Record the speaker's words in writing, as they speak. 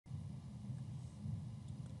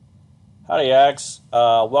Howdy, Ags.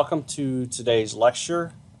 Welcome to today's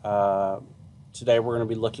lecture. Today we're going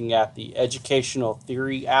to be looking at the educational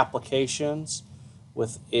theory applications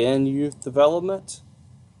within youth development.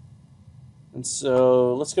 And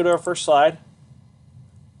so let's go to our first slide.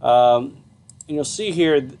 And you'll see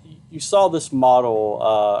here, you saw this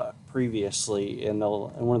model previously in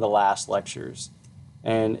one of the last lectures.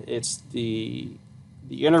 And it's the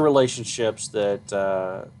interrelationships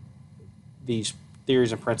that these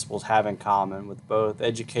theories and principles have in common with both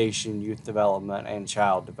education, youth development, and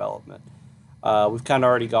child development. We've kind of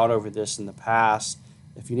already gone over this in the past.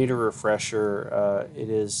 If you need a refresher, it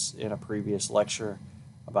is in a previous lecture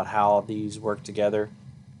about how these work together.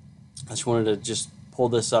 I just wanted to just pull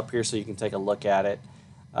this up here so you can take a look at it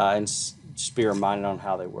and just be reminded on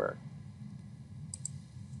how they work.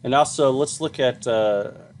 And also, let's look at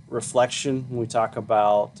reflection when we talk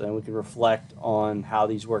about, and we can reflect on how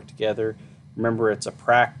these work together. Remember, it's a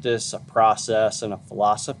practice, a process, and a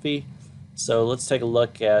philosophy. So let's take a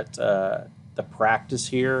look at the practice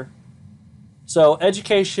here. So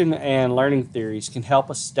education and learning theories can help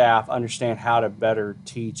a staff understand how to better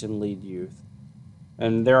teach and lead youth.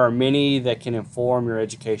 And there are many that can inform your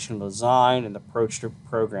educational design and approach to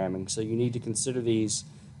programming. So you need to consider these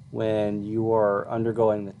when you are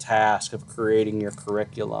undergoing the task of creating your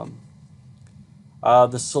curriculum.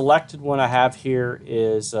 The selected one I have here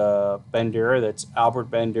is Bandura. That's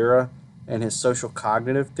Albert Bandura and his social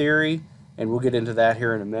cognitive theory, and we'll get into that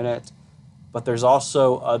here in a minute. But there's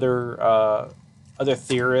also other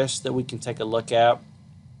theorists that we can take a look at.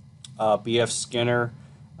 B.F. Skinner,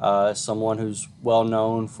 someone who's well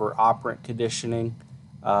known for operant conditioning.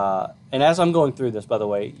 And as I'm going through this, by the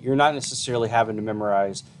way, you're not necessarily having to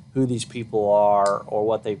memorize who these people are or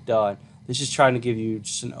what they've done. This is trying to give you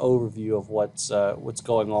just an overview of what's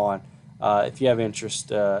going on. If you have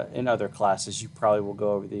interest in other classes, you probably will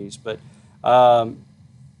go over these. But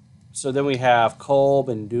so then we have Kolb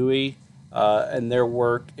and Dewey and their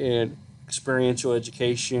work in experiential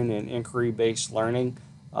education and inquiry-based learning.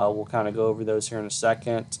 We'll kind of go over those here in a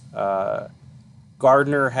second.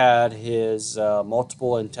 Gardner had his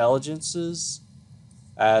multiple intelligences,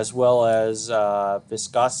 as well as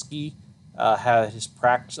Vygotsky had his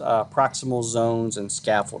proximal zones and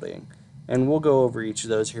scaffolding. And we'll go over each of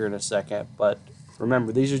those here in a second. But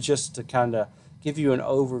remember, these are just to kind of give you an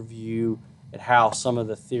overview at how some of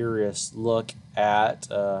the theorists look at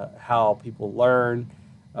how people learn,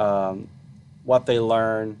 what they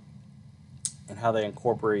learn, and how they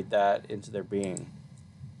incorporate that into their being.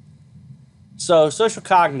 So, social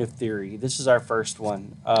cognitive theory, this is our first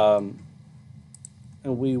one.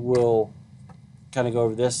 And we will kind of go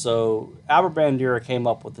over this. So Albert Bandura came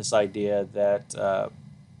up with this idea that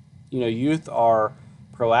youth are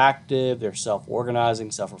proactive, they're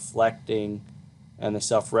self-organizing, self-reflecting, and they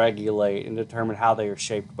self-regulate and determine how they are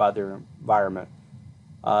shaped by their environment.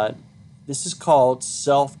 This is called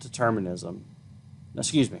self-determinism.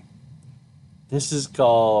 Excuse me. This is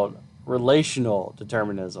called relational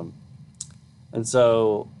determinism. And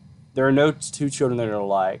so there are no two children that are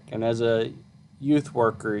alike. And as a youth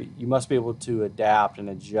worker, you must be able to adapt and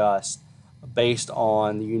adjust based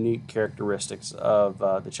on the unique characteristics of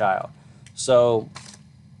the child. So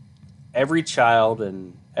every child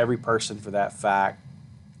and every person, for that fact,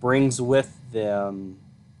 brings with them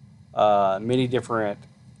many different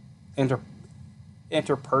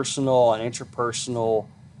interpersonal and interpersonal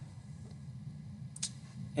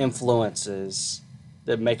influences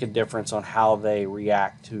that make a difference on how they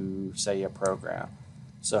react to, say, a program.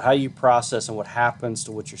 So how you process and what happens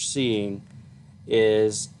to what you're seeing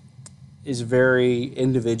is very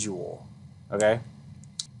individual, okay?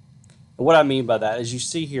 And what I mean by that is, you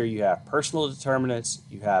see here, you have personal determinants,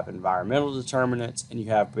 you have environmental determinants, and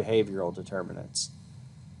you have behavioral determinants.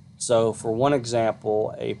 So for one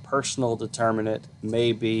example, a personal determinant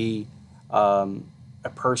may be a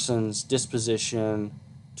person's disposition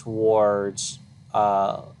towards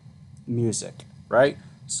music, right?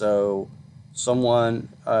 So someone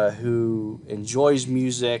who enjoys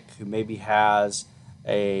music, who maybe has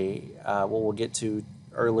what we'll get to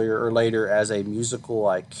earlier or later as a musical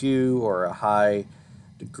IQ or a high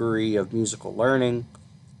degree of musical learning,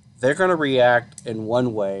 they're going to react in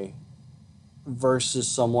one way versus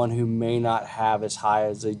someone who may not have as high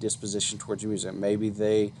as a disposition towards music. Maybe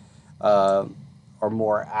they are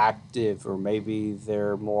more active, or maybe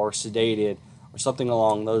they're more sedated, or something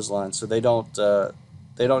along those lines. So they don't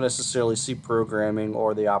necessarily see programming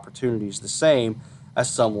or the opportunities the same as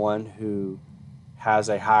someone who has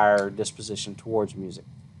a higher disposition towards music.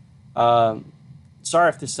 Sorry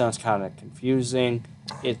if this sounds kind of confusing.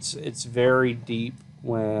 It's very deep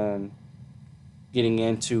when getting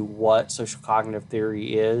into what social cognitive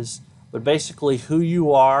theory is, but basically who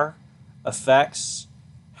you are affects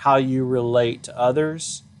how you relate to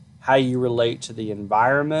others, how you relate to the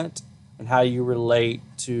environment, and how you relate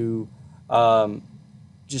to um,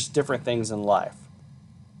 just different things in life.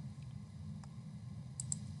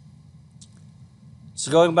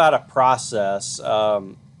 So going about a process,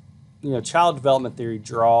 child development theory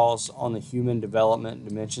draws on the human development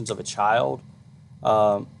dimensions of a child.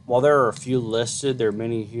 While there are a few listed, there are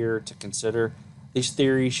many here to consider. These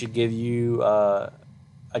theories should give you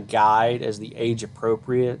a guide as the age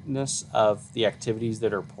appropriateness of the activities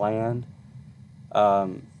that are planned.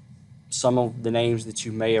 Um, some of the names that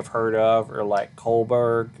you may have heard of are like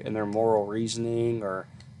Kohlberg and their moral reasoning, or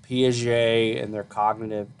Piaget and their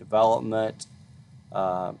cognitive development.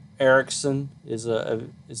 Erickson is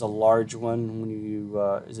a large one when you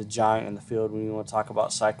is a giant in the field when you want to talk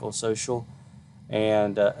about psychosocial.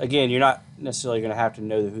 And again, you're not necessarily going to have to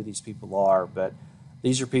know who these people are, but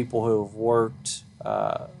these are people who have worked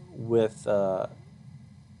with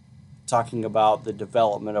talking about the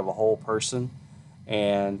development of a whole person,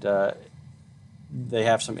 and they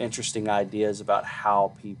have some interesting ideas about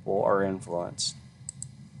how people are influenced.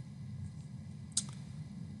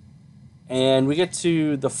 And we get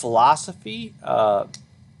to the philosophy.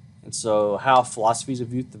 And so, how philosophies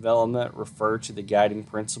of youth development refer to the guiding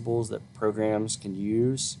principles that programs can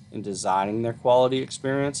use in designing their quality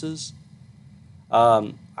experiences.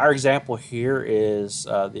 Our example here is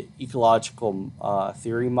the ecological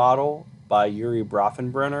theory model by Yuri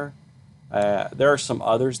Brofenbrenner. There are some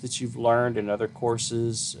others that you've learned in other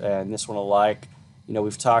courses, and this one alike.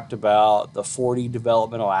 We've talked about the 40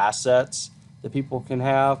 developmental assets that people can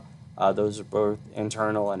have. Those are both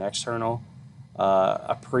internal and external.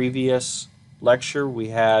 A previous lecture, we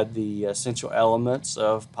had the essential elements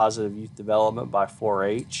of positive youth development by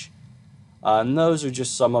 4-H. And those are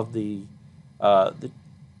just some of the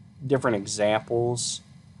different examples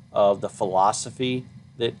of the philosophy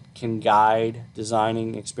that can guide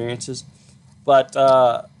designing experiences. But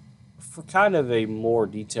for kind of a more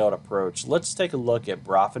detailed approach, let's take a look at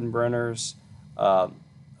Brofenbrenner's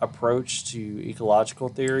approach to ecological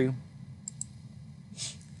theory.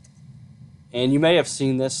 And you may have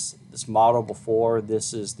seen this model before.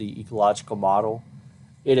 This is the ecological model.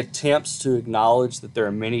 It attempts to acknowledge that there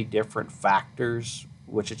are many different factors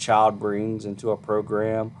which a child brings into a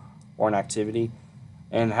program or an activity,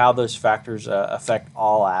 and how those factors affect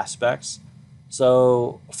all aspects.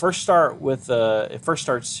 So it first starts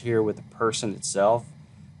here with the person itself,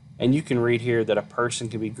 and you can read here that a person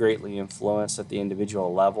can be greatly influenced at the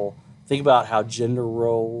individual level. Think about how gender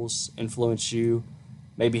roles influence you.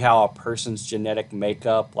 Maybe how a person's genetic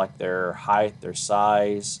makeup, like their height, their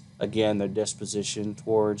size, again, their disposition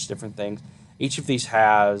towards different things. Each of these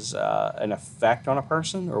has an effect on a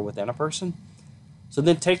person or within a person. So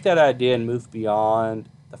then take that idea and move beyond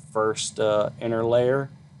the first inner layer,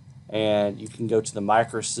 and you can go to the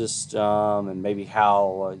microsystem and maybe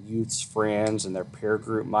how youth's friends and their peer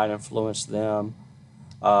group might influence them.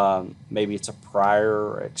 Maybe it's a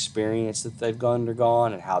prior experience that they've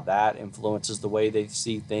undergone and how that influences the way they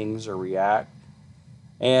see things or react.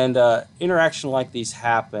 And interaction like these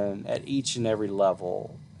happen at each and every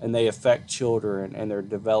level, and they affect children and their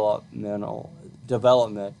development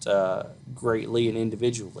greatly and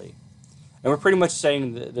individually. And we're pretty much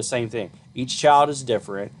saying the same thing. Each child is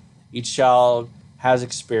different. Each child has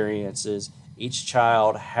experiences. Each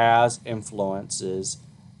child has influences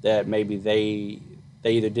that maybe they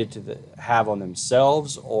either did have on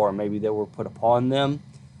themselves, or maybe they were put upon them.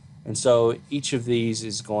 And so each of these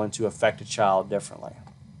is going to affect a child differently.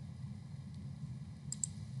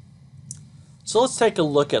 So let's take a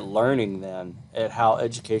look at learning then, at how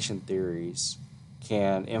education theories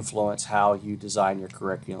can influence how you design your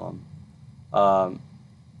curriculum. Um,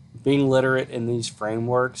 Being literate in these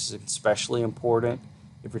frameworks is especially important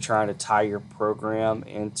if you're trying to tie your program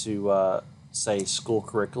into, say, school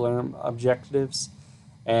curriculum objectives.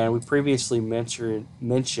 And we previously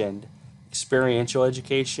mentioned experiential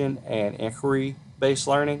education and inquiry-based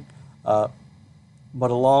learning.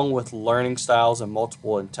 But along with learning styles and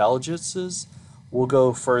multiple intelligences, we'll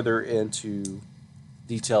go further into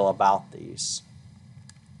detail about these.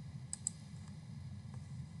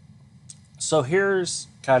 So here's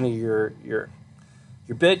kind of your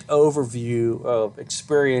big overview of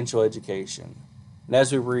experiential education. And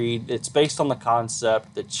as we read, it's based on the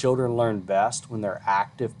concept that children learn best when they're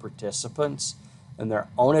active participants in their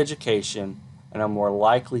own education and are more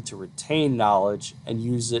likely to retain knowledge and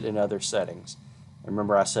use it in other settings. And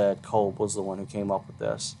remember, I said Kolb was the one who came up with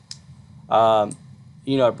this.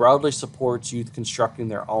 It broadly supports youth constructing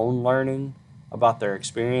their own learning about their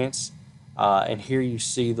experience. And here you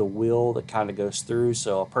see the wheel that kind of goes through.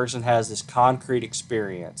 So a person has this concrete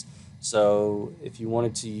experience. So if you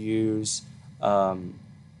wanted to use, um,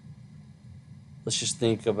 let's just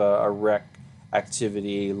think of a rec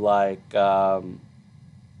activity like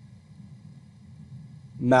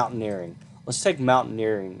mountaineering. Let's take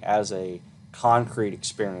mountaineering as a concrete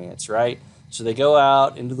experience, right? So they go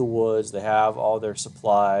out into the woods, they have all their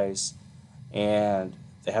supplies, and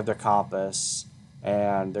they have their compass,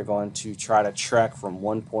 and they're going to try to trek from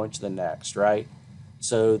one point to the next, right?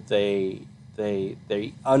 So they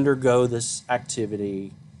undergo this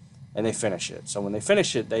activity and they finish it. So when they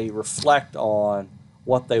finish it, they reflect on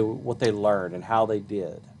what they learned and how they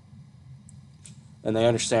did, and they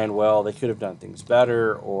understand, well, they could have done things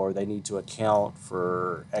better, or they need to account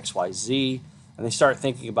for XYZ, and they start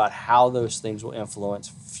thinking about how those things will influence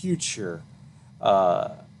future uh,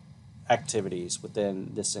 activities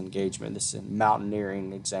within this engagement, this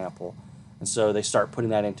mountaineering example. And so they start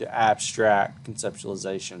putting that into abstract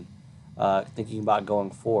conceptualization, thinking about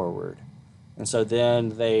going forward. And so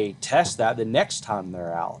then they test that the next time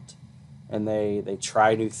they're out, and they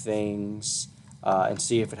try new things and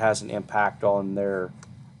see if it has an impact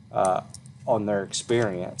uh, on their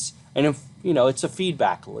experience. And if it's a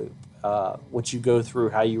feedback loop. What you go through,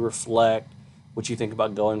 how you reflect, what you think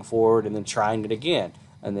about going forward, and then trying it again,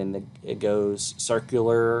 and then it goes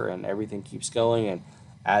circular, and everything keeps going. And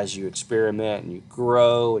as you experiment and you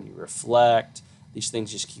grow and you reflect, these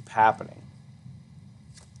things just keep happening.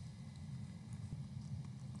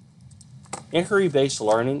 Inquiry-based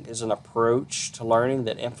learning is an approach to learning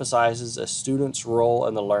that emphasizes a student's role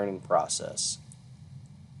in the learning process.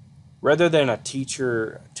 Rather than a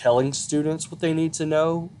teacher telling students what they need to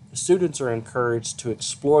know, students are encouraged to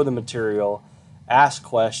explore the material, ask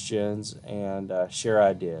questions, and share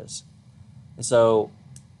ideas. And so,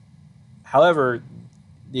 however,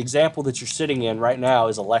 the example that you're sitting in right now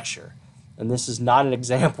is a lecture, and this is not an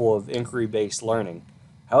example of inquiry-based learning.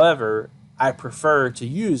 However, I prefer to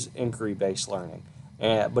use inquiry-based learning,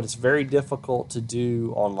 but it's very difficult to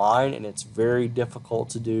do online, and it's very difficult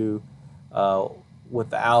to do uh,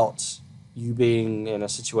 without you being in a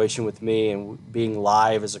situation with me and being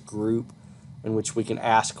live as a group in which we can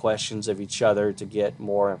ask questions of each other to get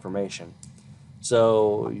more information.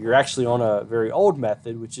 So you're actually on a very old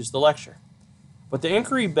method, which is the lecture. But the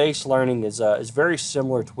inquiry-based learning is very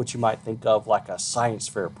similar to what you might think of like a science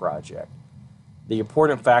fair project. The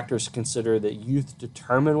important factors to consider that youth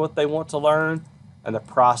determine what they want to learn and the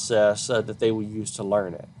process that they will use to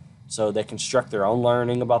learn it. So they construct their own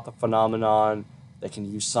learning about the phenomenon. They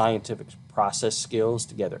can use scientific process skills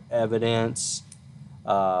to gather evidence.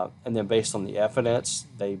 And then based on the evidence,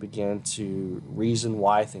 they begin to reason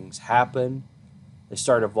why things happen. They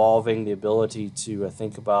start evolving the ability to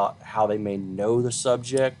think about how they may know the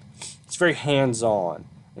subject. It's very hands-on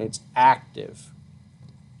and it's active.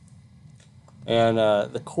 And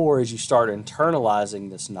the core is you start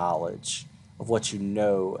internalizing this knowledge of what you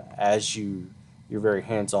know as you're very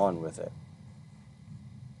hands-on with it.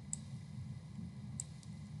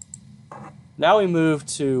 Now we move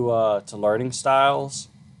to learning styles.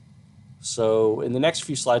 So in the next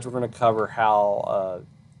few slides, we're going to cover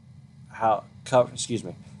excuse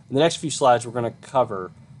me. In the next few slides, we're going to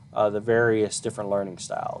cover the various different learning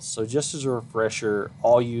styles. So just as a refresher,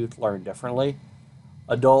 all youth learn differently.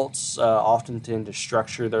 Adults often tend to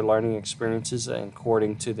structure their learning experiences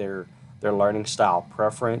according to their learning style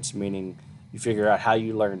preference, meaning you figure out how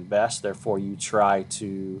you learn best, therefore you try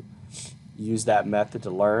to use that method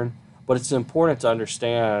to learn. But it's important to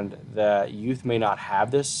understand that youth may not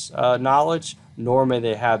have this knowledge, nor may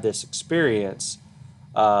they have this experience.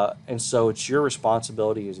 And so it's your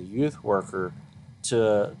responsibility as a youth worker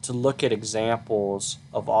to look at examples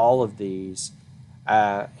of all of these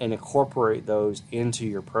and incorporate those into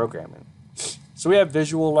your programming. So we have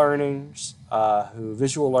visual learners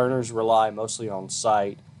visual learners rely mostly on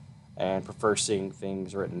sight and prefer seeing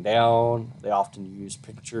things written down. They often use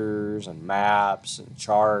pictures and maps and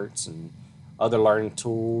charts and other learning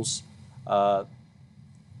tools. Uh,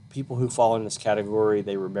 People who fall in this category,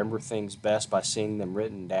 they remember things best by seeing them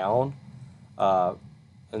written down. Uh,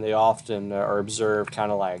 and they often are observed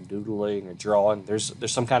kind of like doodling or drawing. There's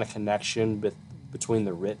some kind of connection between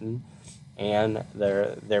the written and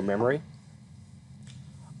their memory.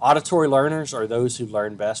 Auditory learners are those who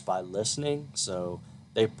learn best by listening, so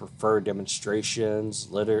they prefer demonstrations,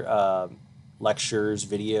 lectures,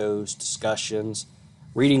 videos, discussions.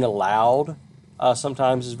 Reading aloud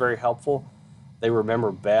sometimes is very helpful. They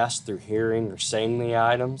remember best through hearing or saying the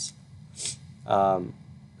items. Um,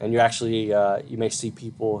 And you may see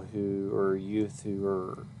people who or youth who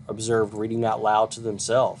are observed reading out loud to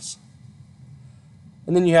themselves.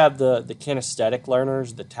 And then you have the kinesthetic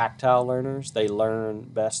learners, the tactile learners. They learn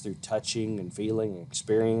best through touching and feeling and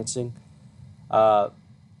experiencing. Uh,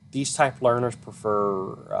 these type learners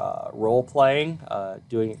prefer role playing,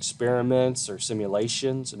 doing experiments or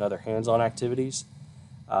simulations and other hands-on activities.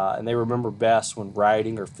 And they remember best when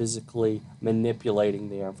writing or physically manipulating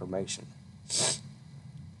the information.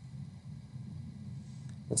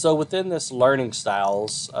 And so within this learning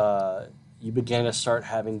styles, you begin to start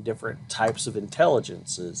having different types of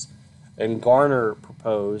intelligences. And Garner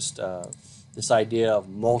proposed this idea of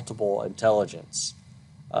multiple intelligence.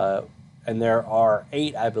 And there are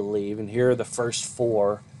 8, I believe, and here are the first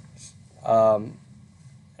 4. And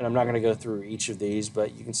I'm not going to go through each of these,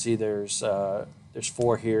 but you can see there's 4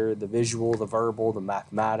 here: the visual, the verbal, the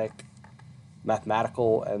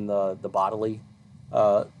mathematical, and the bodily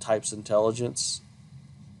types intelligence.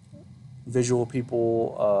 Visual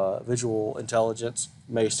intelligence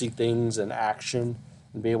may see things in action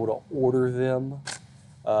and be able to order them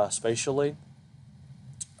spatially.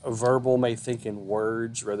 Verbal may think in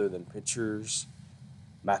words rather than pictures.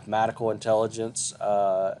 Mathematical intelligence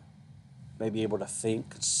may be able to think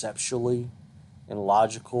conceptually in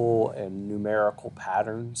logical and numerical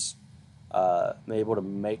patterns. May be able to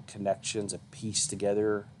make connections and piece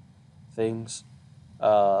together things.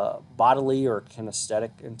 Bodily or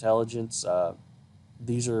kinesthetic intelligence.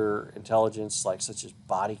 These are intelligence like such as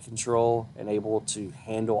body control and able to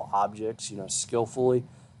handle objects, skillfully.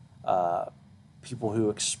 People who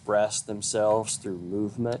express themselves through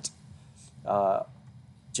movement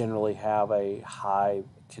generally have a high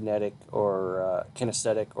kinetic or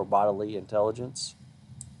kinesthetic or bodily intelligence.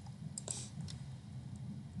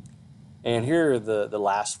 And here are the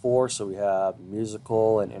last 4. So we have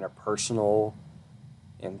musical and interpersonal,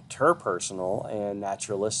 and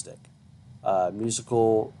naturalistic.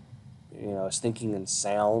 Musical, is thinking in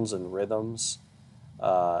sounds and rhythms.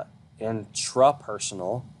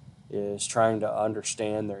 Intrapersonal is trying to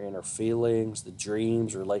understand their inner feelings, the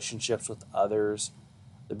dreams, relationships with others,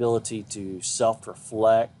 the ability to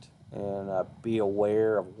self-reflect and be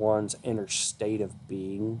aware of one's inner state of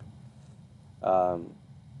being.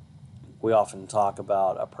 We often talk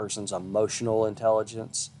about a person's emotional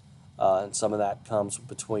intelligence, and some of that comes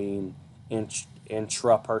between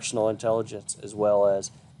intrapersonal intelligence as well as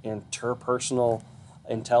interpersonal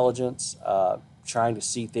intelligence, trying to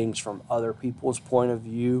see things from other people's point of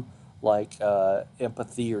view, like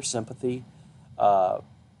empathy or sympathy.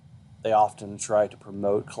 They often try to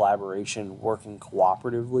promote collaboration, working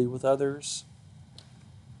cooperatively with others.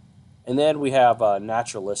 And then we have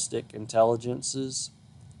naturalistic intelligences.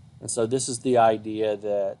 And so this is the idea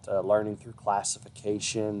that learning through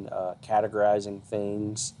classification, categorizing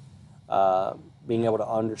things, being able to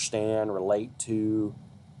understand, relate to,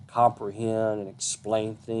 comprehend, and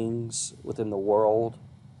explain things within the world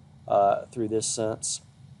through this sense.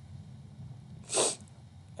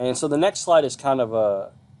 And so the next slide is kind of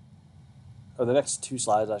or the next 2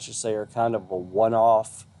 slides, I should say, are kind of a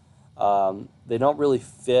one-off. They don't really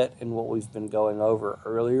fit in what we've been going over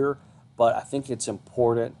earlier, but I think it's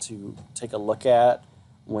important to take a look at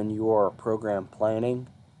when you are program planning.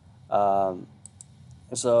 And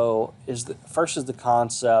so first is the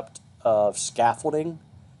concept of scaffolding,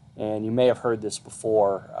 and you may have heard this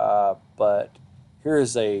before, but here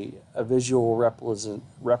is a visual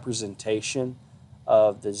representation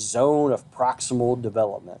of the zone of proximal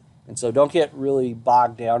development. And so don't get really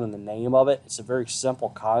bogged down in the name of it. It's a very simple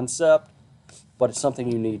concept, but it's something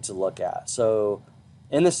you need to look at. So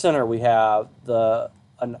in the center, we have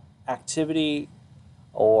an activity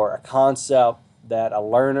or a concept that a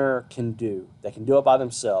learner can do. They can do it by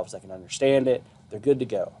themselves. They can understand it. They're good to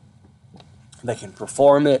go. They can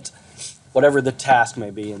perform it, whatever the task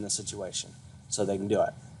may be in the situation, so they can do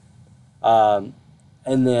it.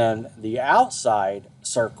 And then the outside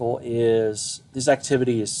circle is this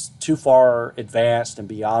activity is too far advanced and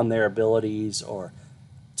beyond their abilities, or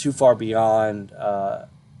too far beyond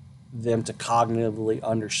them to cognitively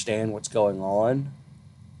understand what's going on.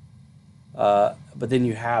 But then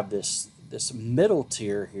you have this middle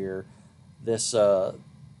tier here. This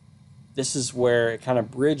is where it kind of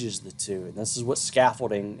bridges the two, and this is what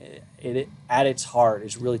scaffolding, at its heart,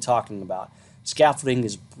 is really talking about. Scaffolding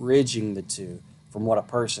is bridging the two from what a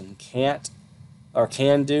person can't or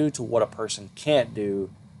can do to what a person can't do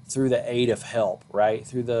through the aid of help, right?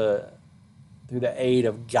 Through the aid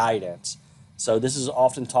of guidance. So this is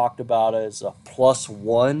often talked about as a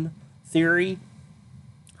 +1 theory.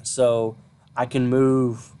 So I can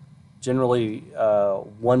move generally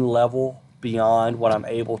 1 level beyond what I'm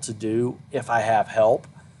able to do if I have help.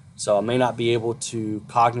 So I may not be able to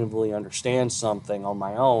cognitively understand something on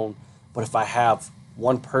my own, but if I have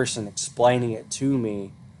one person explaining it to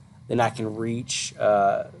me, then I can reach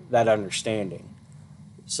that understanding.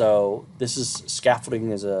 So this is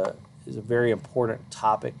scaffolding is a very important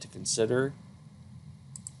topic to consider.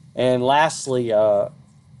 And lastly,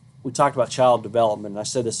 we talked about child development. And I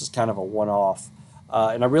said this is kind of a one-off,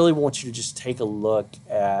 and I really want you to just take a look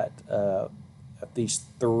at these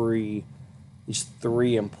three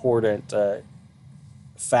important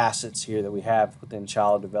facets here that we have within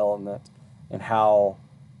child development, and how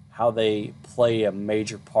they play a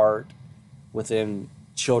major part within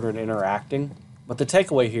children interacting. But the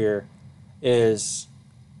takeaway here is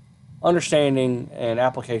understanding and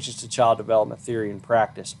applications to child development theory and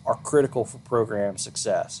practice are critical for program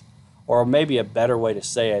success. Or maybe a better way to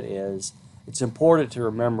say it is, it's important to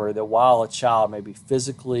remember that while a child may be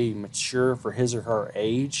physically mature for his or her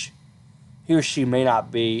age, he or she may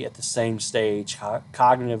not be at the same stage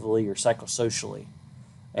cognitively or psychosocially.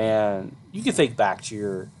 And you can think back to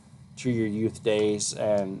your youth days,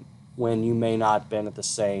 and when you may not have been at the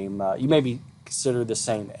same, you may be considered the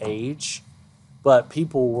same age, but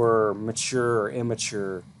people were mature or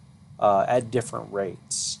immature at different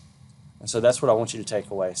rates. And so that's what I want you to take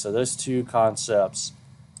away. So those two concepts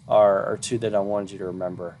are two that I wanted you to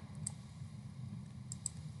remember.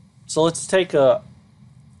 So let's take a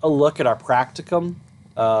look at our practicum.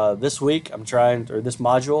 This week this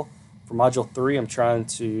module, for Module 3, I'm trying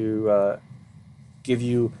to give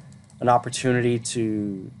you an opportunity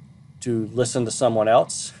to listen to someone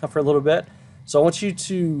else for a little bit. So I want you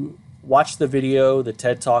to watch the video, the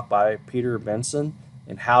TED Talk by Peter Benson,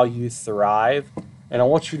 and How You Thrive. And I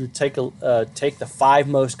want you to take the 5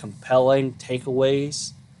 most compelling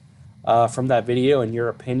takeaways from that video, in your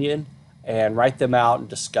opinion, and write them out and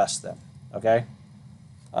discuss them. Okay?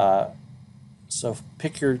 So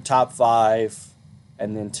pick your top 5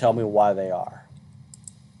 and then tell me why they are.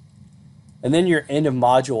 And then your end of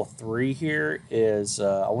Module 3 here is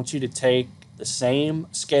I want you to take the same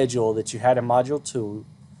schedule that you had in Module 2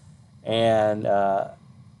 and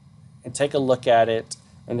take a look at it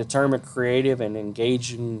and determine creative and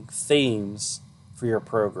engaging themes for your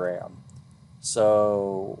program.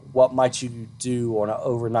 So what might you do on an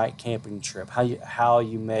overnight camping trip? How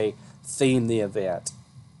you may theme the event.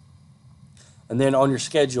 And then on your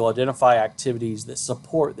schedule, identify activities that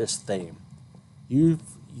support this theme.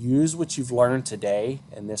 Use what you've learned today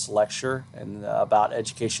in this lecture and about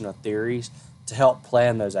educational theories to help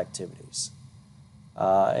plan those activities.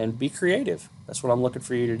 And be creative. That's what I'm looking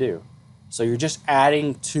for you to do. So you're just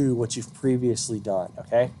adding to what you've previously done,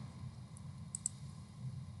 okay?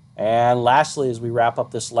 And lastly, as we wrap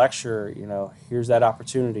up this lecture, here's that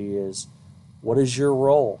opportunity is, what is your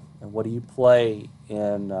role and what do you play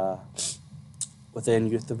in within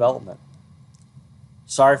youth development?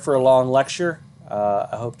 Sorry for a long lecture.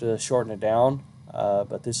 I hope to shorten it down,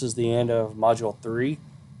 but this is the end of Module 3.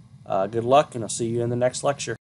 Good luck, and I'll see you in the next lecture.